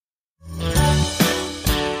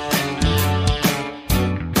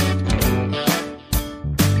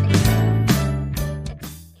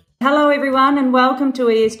everyone, and welcome to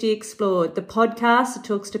ESG Explored, the podcast that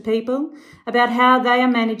talks to people about how they are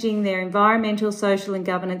managing their environmental, social and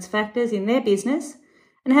governance factors in their business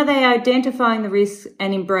and how they are identifying the risks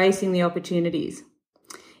and embracing the opportunities.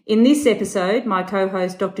 In this episode, my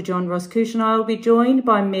co-host Dr. John Roscouche and I will be joined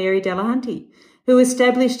by Mary Delahunty, who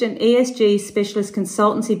established an ESG specialist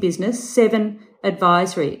consultancy business, 7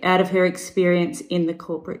 Advisory, out of her experience in the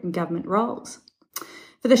corporate and government roles.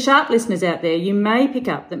 For the sharp listeners out there, you may pick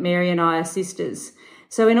up that Mary and I are sisters.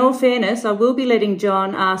 So in all fairness, I will be letting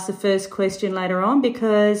John ask the first question later on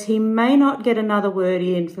because he may not get another word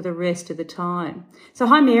in for the rest of the time. So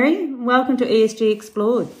hi Mary, welcome to ESG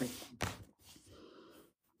Explored.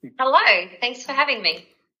 Hello, thanks for having me.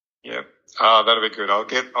 Yeah, that'll be good. I'll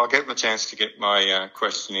get the chance to get my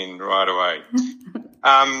question in right away.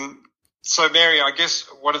 So, Mary, I guess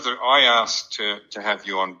I asked to have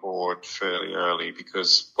you on board fairly early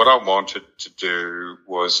because what I wanted to do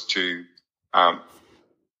was to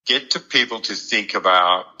get to people to think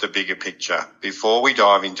about the bigger picture before we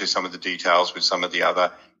dive into some of the details with some of the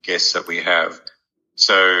other guests that we have.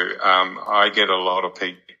 So I get a lot of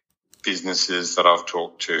businesses that I've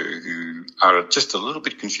talked to who are just a little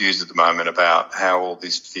bit confused at the moment about how all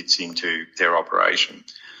this fits into their operation.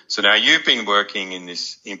 So now you've been working in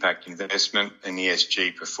this impact investment and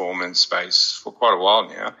ESG performance space for quite a while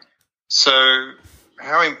now. So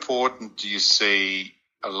how important do you see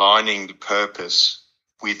aligning the purpose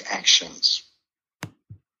with actions?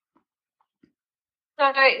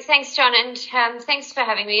 So thanks, John, and thanks for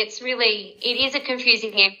having me. It is a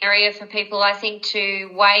confusing area for people, I think, to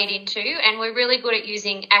wade into, and we're really good at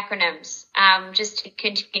using acronyms just to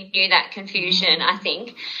continue that confusion, I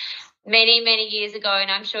think. Many years ago, and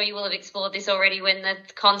I'm sure you will have explored this already, when the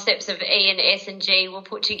concepts of E and S and G were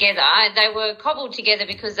put together, they were cobbled together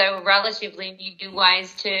because they were relatively new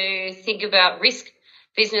ways to think about risk,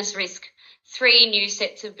 business risk, 3 new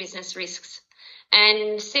sets of business risks.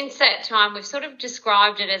 And since that time, we've sort of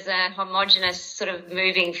described it as a homogenous sort of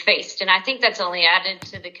moving feast, and I think that's only added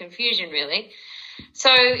to the confusion, really. So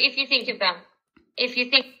if you think about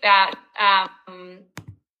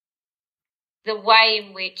the way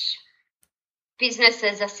in which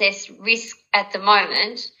businesses assess risk at the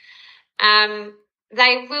moment,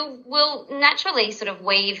 they will naturally sort of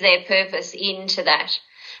weave their purpose into that.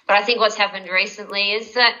 But I think what's happened recently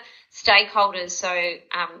is that stakeholders, so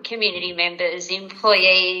community members,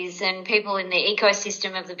 employees and people in the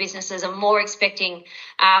ecosystem of the businesses are more expecting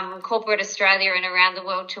corporate Australia and around the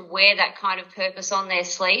world to wear that kind of purpose on their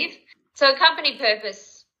sleeve. So company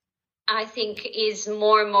purpose, I think, is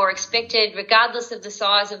more and more expected regardless of the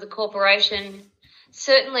size of the corporation,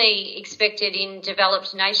 certainly expected in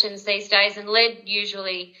developed nations these days and led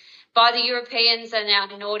usually by the Europeans and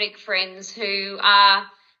our Nordic friends who are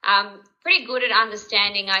pretty good at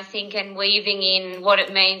understanding, I think, and weaving in what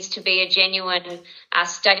it means to be a genuine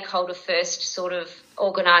stakeholder-first sort of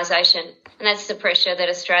organisation. And that's the pressure that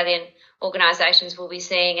Australian organisations will be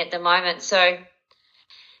seeing at the moment. So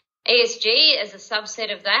ESG, as a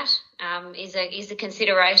subset of that, is a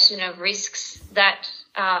consideration of risks that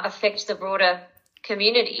affect the broader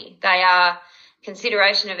community. They are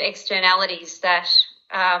consideration of externalities that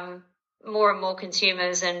more and more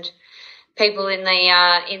consumers and people in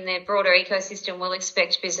the broader ecosystem will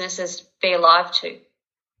expect businesses be alive to.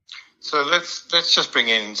 So let's just bring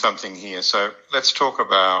in something here. So let's talk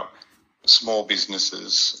about small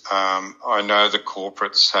businesses. I know the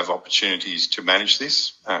corporates have opportunities to manage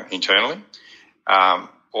this internally,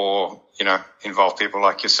 or involve people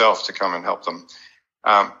like yourself to come and help them.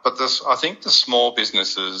 But I think the small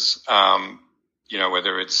businesses,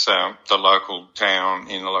 whether it's the local town,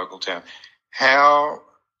 how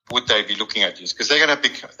would they be looking at this? Because they're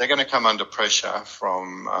going to come under pressure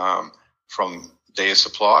from their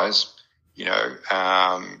suppliers,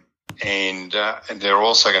 and they're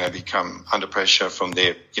also going to become under pressure from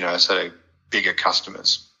their, bigger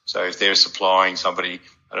customers. So if they're supplying somebody,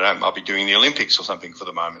 I don't know, might be doing the Olympics or something for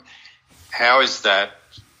the moment. How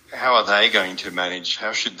are they going to manage?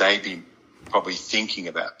 How should they be probably thinking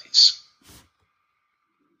about this?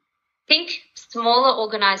 I think smaller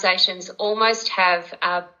organisations almost have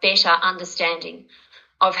a better understanding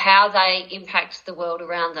of how they impact the world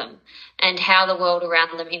around them and how the world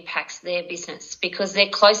around them impacts their business, because they're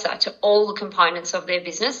closer to all the components of their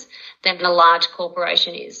business than a large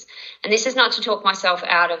corporation is. And this is not to talk myself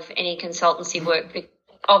out of any consultancy work, because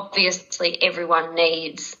obviously everyone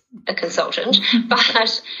needs a consultant,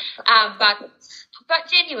 but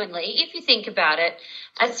genuinely, if you think about it,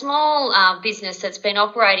 a small business that's been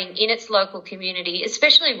operating in its local community,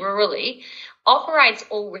 especially rurally, operates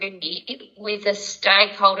already with a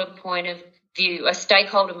stakeholder point of view, a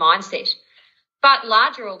stakeholder mindset. But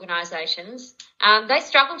larger organisations, they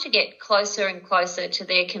struggle to get closer and closer to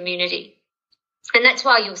their community. And that's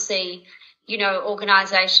why you'll see,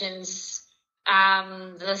 organisations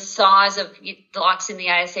the size of the likes in the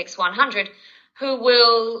ASX 100 who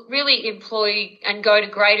will really employ and go to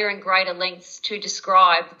greater and greater lengths to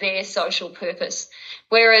describe their social purpose.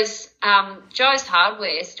 Whereas Joe's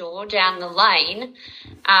hardware store down the lane,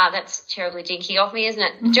 that's terribly dinky of me, isn't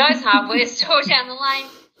it? Joe's hardware store down the lane,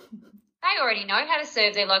 they already know how to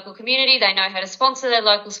serve their local community. They know how to sponsor their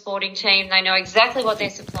local sporting team. They know exactly what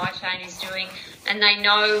their supply chain is doing, and they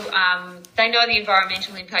know the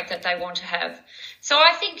environmental impact that they want to have. So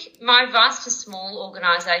I think my advice to small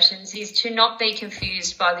organisations is to not be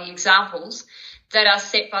confused by the examples that are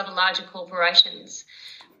set by the larger corporations.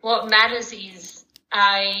 What matters is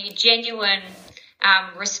a genuine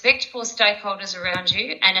respect for stakeholders around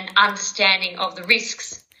you and an understanding of the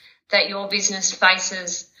risks that your business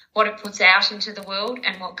faces, what it puts out into the world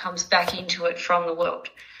and what comes back into it from the world.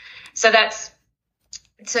 So let's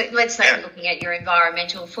say you're looking at your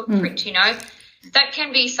environmental footprint, that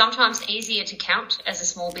can be sometimes easier to count as a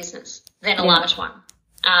small business than a large one.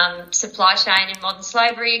 Supply chain and modern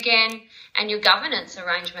slavery again, and your governance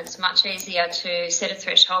arrangements much easier to set a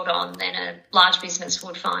threshold on than a large business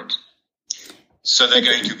would find. So they're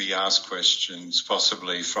going to be asked questions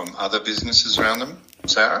possibly from other businesses around them.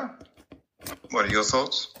 Sarah, what are your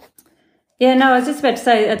thoughts? Yeah, no, I was just about to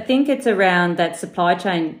say, I think it's around that supply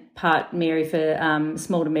chain part, Mary, for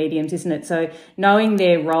small to mediums, isn't it? So knowing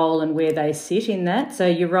their role and where they sit in that. So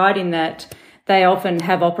you're right in that they often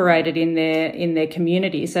have operated in their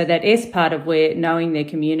community. So that S part of where knowing their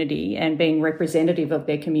community and being representative of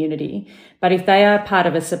their community. But if they are part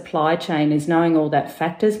of a supply chain, is knowing all that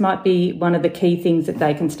factors might be one of the key things that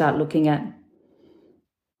they can start looking at.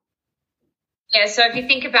 Yeah, so if you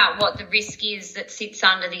think about what the risk is that sits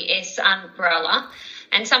under the S umbrella,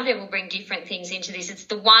 and some people bring different things into this, it's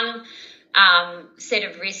the one set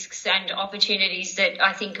of risks and opportunities that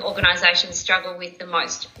I think organisations struggle with the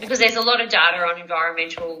most, because there's a lot of data on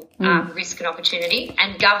environmental risk and opportunity,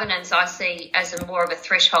 and governance I see as more of a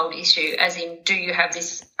threshold issue, as in, do you have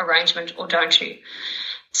this arrangement or don't you?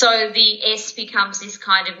 So the S becomes this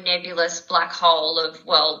kind of nebulous black hole of,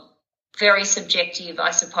 very subjective,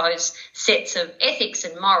 I suppose, sets of ethics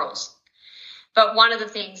and morals. But one of the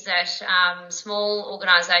things that small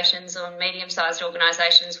organisations or medium-sized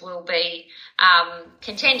organisations will be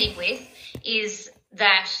contending with is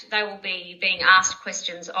that they will be being asked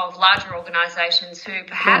questions of larger organisations who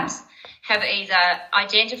perhaps have either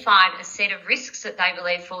identified a set of risks that they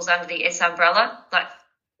believe falls under the S umbrella,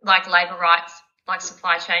 like labour rights, like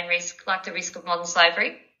supply chain risk, like the risk of modern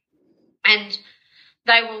slavery, and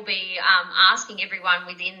they will be asking everyone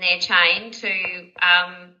within their chain to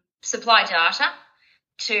supply data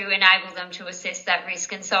to enable them to assess that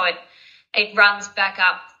risk. And so it runs back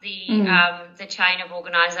up the chain of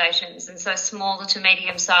organisations. And so smaller to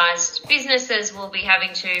medium-sized businesses will be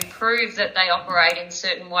having to prove that they operate in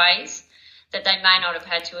certain ways that they may not have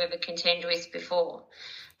had to ever contend with before.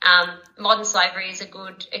 Modern slavery is a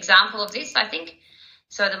good example of this, I think.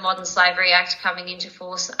 So the Modern Slavery Act coming into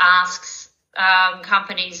force asks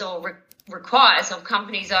companies or requires of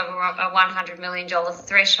companies over a $100 million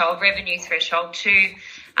revenue threshold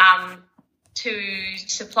to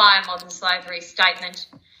supply a modern slavery statement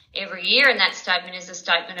every year, and that statement is a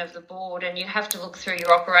statement of the board, and you have to look through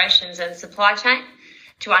your operations and supply chain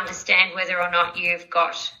to understand whether or not you've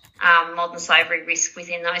got modern slavery risk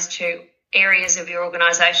within those two areas of your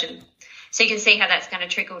organisation. So you can see how that's going to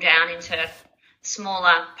trickle down into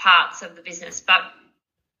smaller parts of the business. But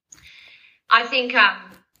I think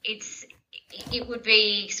it would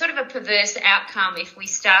be sort of a perverse outcome if we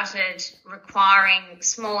started requiring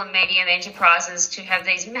small and medium enterprises to have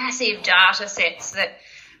these massive data sets that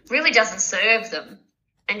really doesn't serve them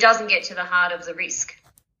and doesn't get to the heart of the risk.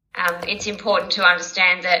 It's important to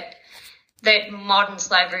understand that modern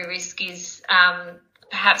slavery risk is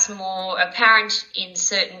perhaps more apparent in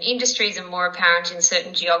certain industries and more apparent in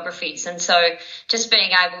certain geographies. And so just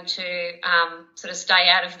being able to sort of stay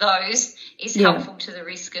out of those is helpful to the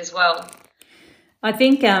risk as well. I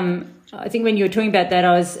think when you were talking about that,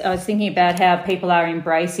 I was thinking about how people are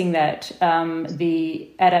embracing that,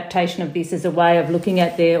 the adaptation of this as a way of looking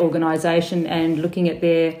at their organisation and looking at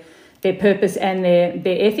their purpose and their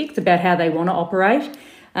ethics about how they want to operate.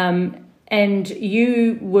 And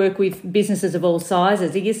you work with businesses of all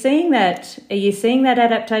sizes. Are you seeing that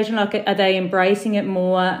adaptation? Like, are they embracing it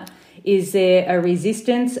more? Is there a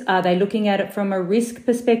resistance? Are they looking at it from a risk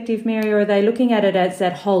perspective, Mary, or are they looking at it as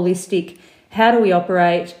that holistic, how do we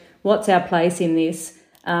operate, what's our place in this,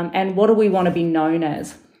 and what do we want to be known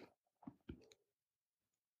as?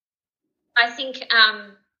 I think,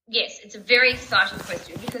 yes, it's a very exciting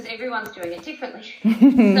question because everyone's doing it differently. So,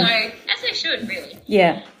 as they should, really.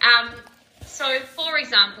 Yeah. So, for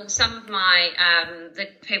example, some of my, the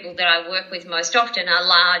people that I work with most often are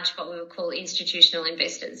large, what we would call institutional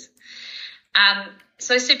investors.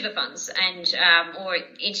 So super funds and, or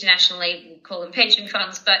internationally we call them pension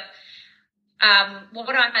funds. But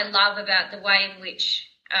what I love about the way in which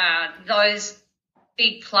those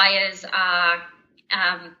big players are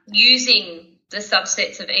using the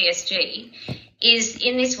subsets of ESG is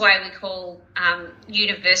in this way we call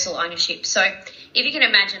universal ownership. So if you can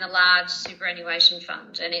imagine a large superannuation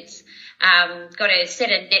fund and it's got to set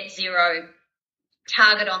a net zero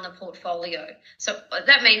target on the portfolio. So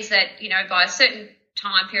that means that, by a certain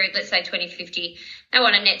time period, let's say 2050, they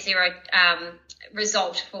want a net zero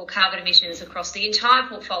result for carbon emissions across the entire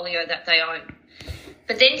portfolio that they own.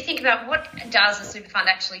 But then you think about what does a super fund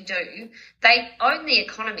actually do? They own the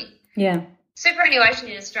economy. Yeah. Superannuation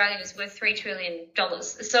in Australia is worth $3 trillion.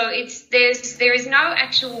 So there is no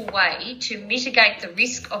actual way to mitigate the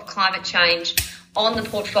risk of climate change on the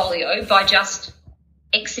portfolio by just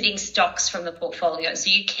exiting stocks from the portfolio. So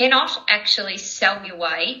you cannot actually sell your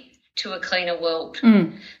way to a cleaner world.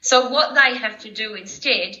 So what they have to do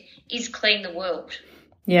instead is clean the world.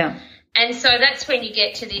 Yeah. And so that's when you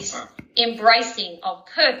get to this embracing of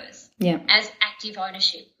purpose as active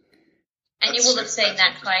ownership. And you will have seen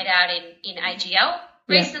that played out in AGL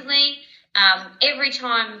recently. Every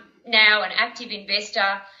time now an active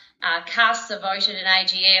investor casts a vote at an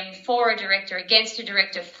AGM for a director, against a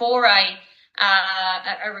director, for a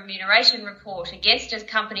remuneration report, against a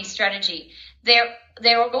company strategy,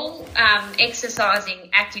 they're all exercising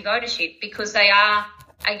active ownership because they are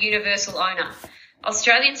a universal owner.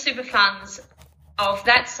 Australian super funds of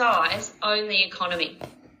that size own the economy.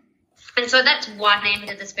 And so that's one end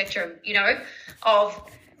of the spectrum, of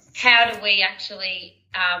how do we actually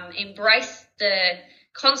embrace the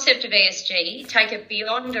concept of ESG, take it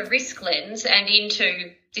beyond a risk lens and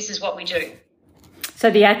into this is what we do.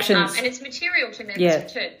 So the actions. And it's material to members'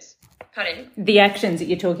 returns. Pardon? The actions that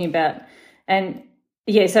you're talking about. And,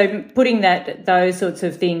 so putting those sorts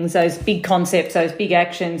of things, those big concepts, those big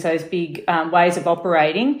actions, those big ways of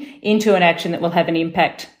operating into an action that will have an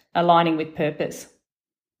impact aligning with purpose.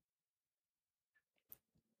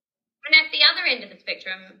 And at the other end of the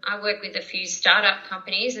spectrum, I work with a few startup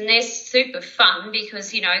companies and they're super fun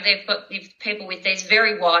because, they've got people with these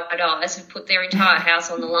very wide eyes who put their entire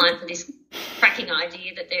house on the line for this cracking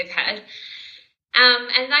idea that they've had.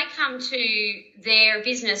 And they come to their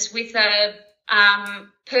business with a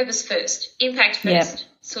purpose first, impact first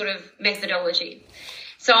sort of methodology.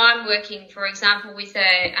 So I'm working, for example, with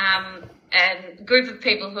a group of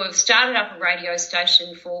people who have started up a radio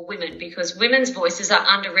station for women because women's voices are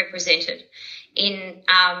underrepresented in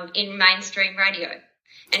mainstream radio.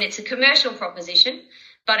 And it's a commercial proposition,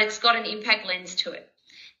 but it's got an impact lens to it.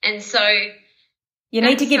 And so you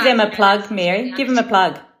need to give them a plug, Mary. Give them a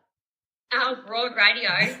plug. Oh, Broad Radio.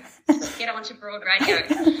 Get onto Broad Radio.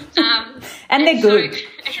 And they're good. So,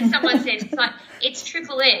 as someone said, it's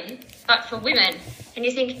Triple N, but for women. And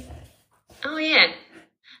you think, oh, yeah.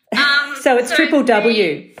 So it's Triple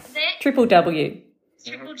W. Triple W.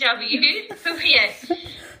 Triple W. Yes.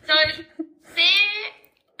 So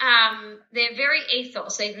their very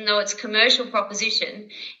ethos, even though it's commercial proposition,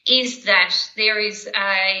 is that there is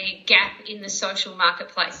a gap in the social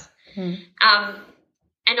marketplace.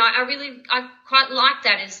 And I quite like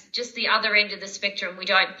that as just the other end of the spectrum. We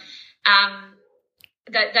don't,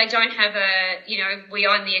 that they don't have we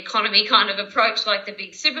own the economy kind of approach like the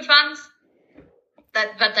big super funds,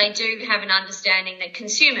 but they do have an understanding that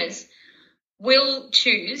consumers will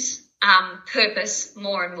choose purpose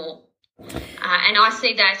more and more. And I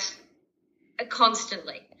see that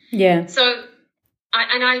constantly. Yeah. So,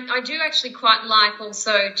 I do actually quite like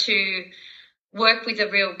also to work with a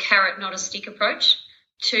real carrot, not a stick approach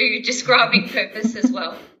to describing purpose as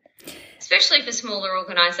well, especially for smaller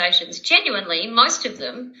organisations. Genuinely, most of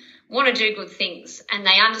them want to do good things and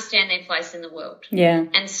they understand their place in the world. Yeah.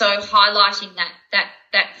 And so highlighting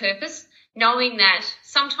that purpose, knowing that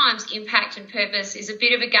sometimes impact and purpose is a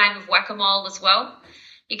bit of a game of whack-a-mole as well.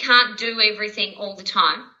 You can't do everything all the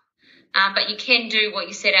time, but you can do what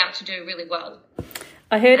you set out to do really well.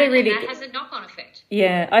 I heard and that has a knock-on effect.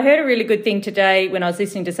 Yeah, I heard a really good thing today when I was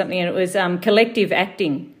listening to something, and it was collective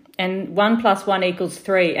acting, and 1 + 1 =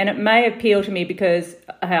 3. And it may appeal to me because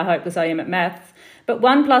how hopeless I am at maths, but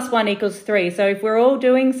 1 + 1 = 3. So if we're all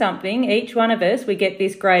doing something, each one of us, we get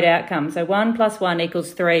this great outcome. So 1 + 1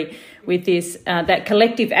 = 3 with this that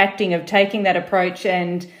collective acting of taking that approach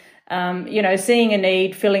and seeing a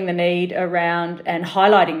need, filling the need around and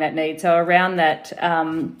highlighting that need. So around that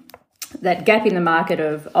that gap in the market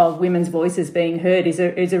of women's voices being heard is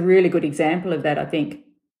a really good example of that, I think.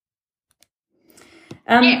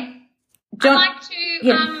 John, I'd like to,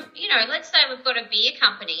 let's say we've got a beer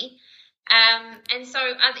company, and so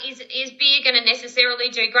is beer going to necessarily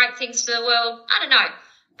do great things for the world? I don't know,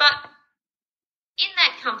 but in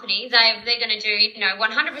that company, they're going to do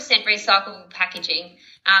 100% recyclable packaging,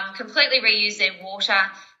 completely reuse their water,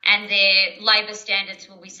 and their labour standards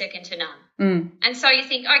will be second to none. And so you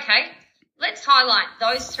think, okay, let's highlight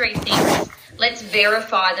those three things. Let's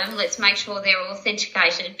verify them. Let's make sure they're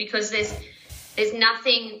authenticated, because there's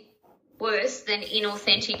nothing worse than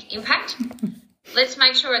inauthentic impact. Let's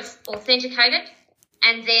make sure it's authenticated,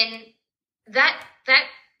 and then that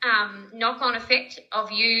knock-on effect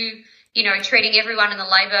of you treating everyone in the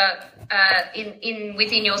labour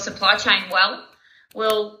within your supply chain well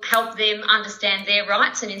will help them understand their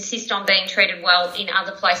rights and insist on being treated well in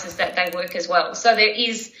other places that they work as well. So there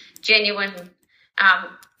is genuine,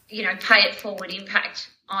 pay it forward impact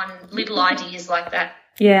on little ideas like that.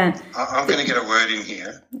 Yeah. I'm going to get a word in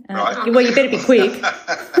here, right? Well, you better be quick.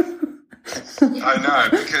 I know,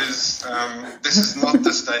 because this is not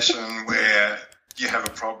the station where you have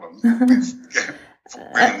a problem with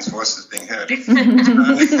women's voices being heard.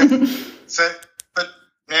 But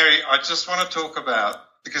Mary, I just want to talk about,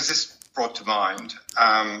 because this brought to mind,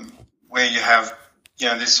 where you have,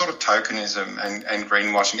 this sort of tokenism and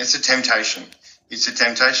greenwashing. It's a temptation. It's a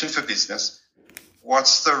temptation for business.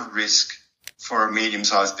 What's the risk for a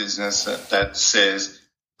medium-sized business that says,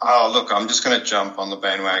 oh, look, I'm just going to jump on the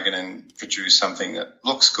bandwagon and produce something that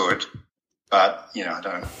looks good, but, I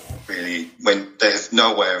don't really, when they have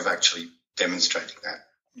no way of actually demonstrating that.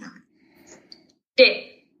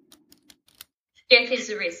 Death is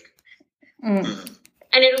the risk. And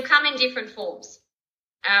it'll come in different forms.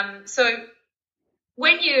 So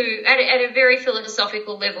when you, at a very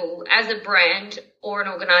philosophical level, as a brand or an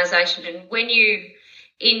organisation, and when you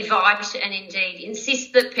invite and indeed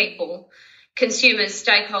insist that people, consumers,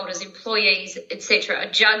 stakeholders, employees,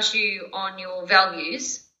 etc., judge you on your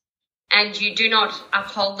values and you do not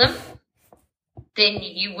uphold them, then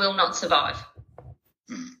you will not survive.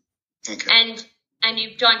 Okay. And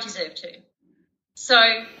you don't deserve to. So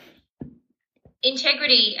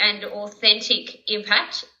integrity and authentic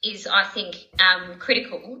impact is, I think,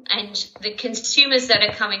 critical, and the consumers that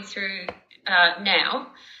are coming through now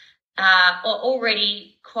are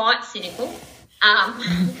already quite cynical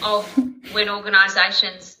of when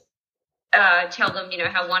organisations tell them,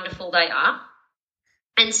 how wonderful they are.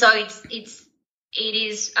 And so it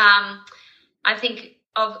is, I think,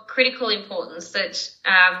 of critical importance that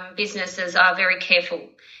businesses are very careful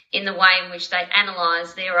in the way in which they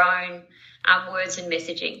analyse their own words and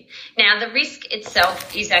messaging. Now, the risk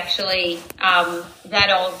itself is actually that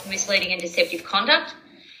of misleading and deceptive conduct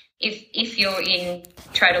if you're in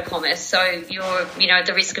trade or commerce. So you're, at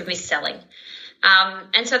the risk of mis-selling.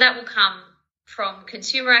 And so that will come from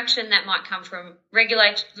consumer action, that might come from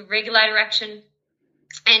regulator action.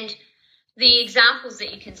 And the examples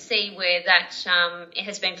that you can see where that it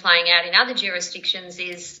has been playing out in other jurisdictions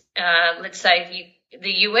is, let's say,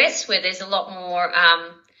 the US, where there's a lot more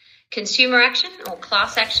consumer action or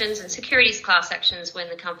class actions and securities class actions when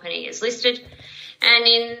the company is listed. And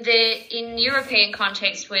in European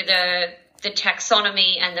context, where the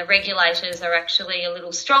taxonomy and the regulators are actually a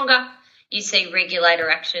little stronger, you see regulator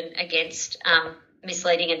action against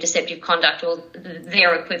misleading and deceptive conduct, or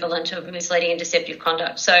their equivalent of misleading and deceptive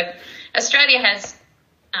conduct. So Australia has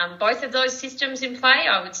both of those systems in play.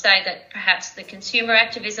 I would say that perhaps the consumer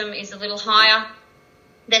activism is a little higher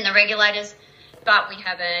than the regulators, but we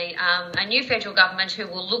have a new federal government who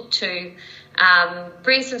will look to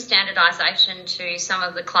bring some standardisation to some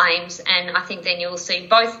of the claims, and I think then you'll see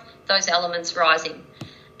both those elements rising.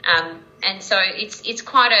 And so it's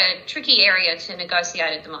quite a tricky area to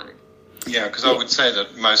negotiate at the moment. Yeah, because I would say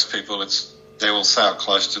that most people, they will sail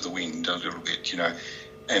close to the wind a little bit,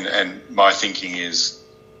 and my thinking is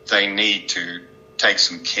they need to take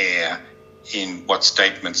some care in what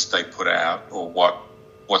statements they put out or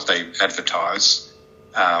what they advertise,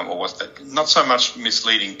 or not so much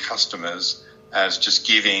misleading customers as just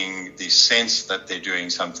giving the sense that they're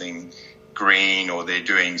doing something green, or they're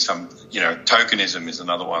doing some, tokenism is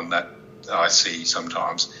another one that I see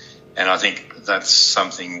sometimes. And I think that's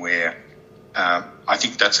something where I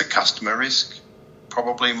think that's a customer risk,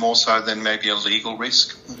 probably more so than maybe a legal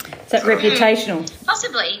risk. Is that reputational?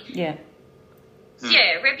 Possibly. Yeah.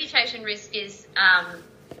 Yeah, reputation risk is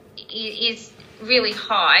really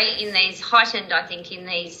high in these, heightened, I think, in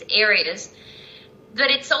these areas. but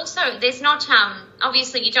it's also, there's not,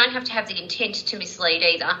 obviously you don't have to have the intent to mislead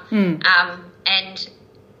either.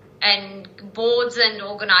 And boards and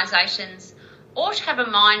organisations ought to have a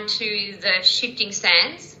mind to the shifting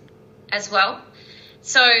sands as well.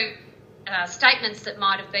 So statements that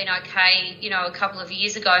might have been okay, a couple of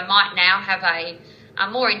years ago might now have a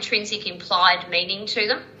more intrinsic implied meaning to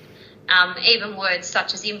them. Even words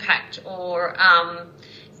such as impact or,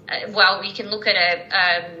 we can look at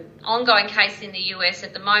an ongoing case in the US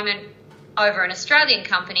at the moment over an Australian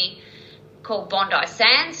company called Bondi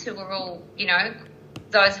Sands, who were all,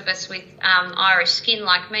 those of us with Irish skin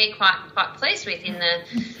like me quite pleased with in the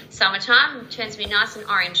summertime. It turns me nice and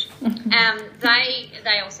orange.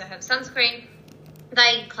 They also have sunscreen.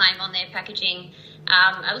 They claim on their packaging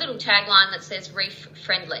a little tagline that says reef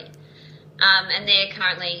friendly. And they're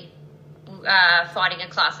currently fighting a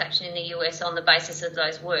class action in the US on the basis of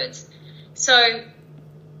those words. So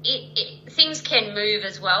things can move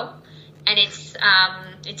as well. And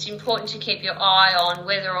it's important to keep your eye on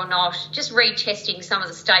whether or not just retesting some of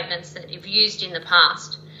the statements that you've used in the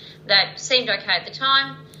past that seemed okay at the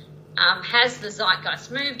time. Has the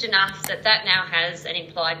zeitgeist moved enough that now has an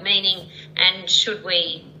implied meaning, and should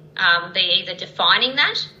we be either defining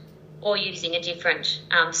that or using a different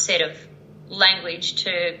set of language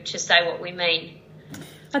to say what we mean?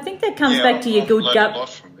 I think that comes back to your good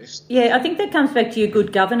I think that comes back to your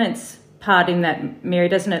good governance part in that, Mary,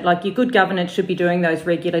 doesn't it? Like, your good governance should be doing those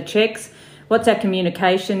regular checks. What's our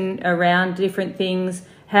communication around different things?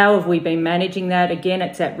 How have we been managing that? Again,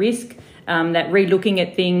 it's at risk. That re-looking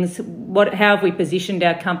at things. How have we positioned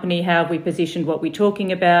our company? How have we positioned what we're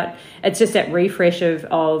talking about? It's just that refresh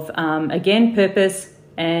of again, purpose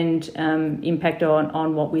and impact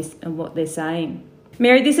on what they're saying.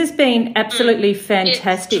 Mary, this has been absolutely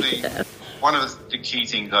fantastic. One of the key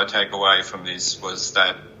things I take away from this was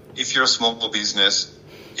that if you're a small business,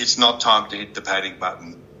 it's not time to hit the panic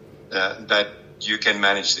button, that you can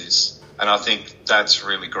manage this. And I think that's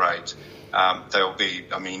really great.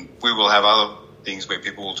 We will have other things where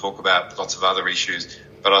people will talk about lots of other issues,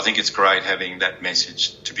 but I think it's great having that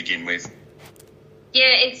message to begin with.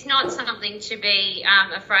 Yeah, it's not something to be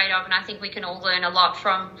afraid of, and I think we can all learn a lot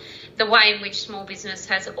from the way in which small business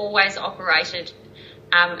has always operated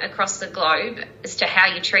across the globe as to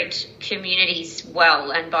how you treat communities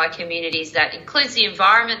well, and by communities that includes the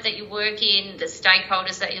environment that you work in, the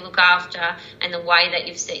stakeholders that you look after, and the way that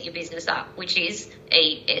you've set your business up, which is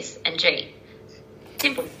ESG.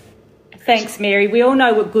 Simple. Thanks, Mary. We all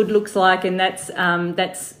know what good looks like, and that's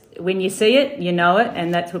when you see it, you know it,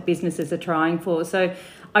 and that's what businesses are trying for. So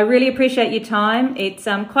I really appreciate your time. It's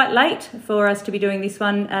quite late for us to be doing this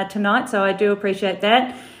one tonight, so I do appreciate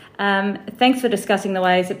that. Thanks for discussing the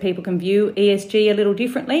ways that people can view ESG a little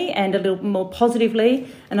differently and a little more positively,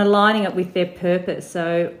 and aligning it with their purpose.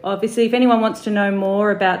 So obviously, if anyone wants to know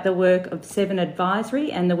more about the work of Seven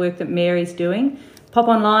Advisory and the work that Mary's doing, pop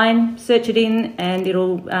online, search it in, and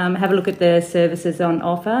it'll have a look at the services on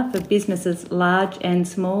offer for businesses large and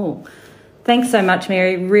small. Thanks so much,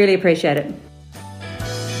 Mary. Really appreciate it.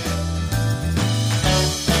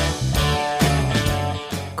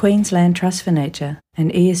 Queensland Trust for Nature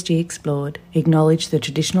and ESG Explored acknowledge the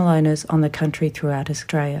traditional owners on the country throughout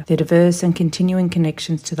Australia, their diverse and continuing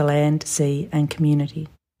connections to the land, sea and community.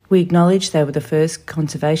 We acknowledge they were the first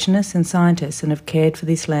conservationists and scientists and have cared for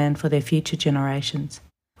this land for their future generations.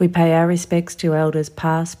 We pay our respects to elders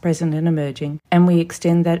past, present and emerging, and we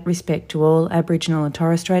extend that respect to all Aboriginal and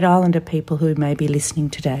Torres Strait Islander people who may be listening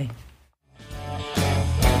today.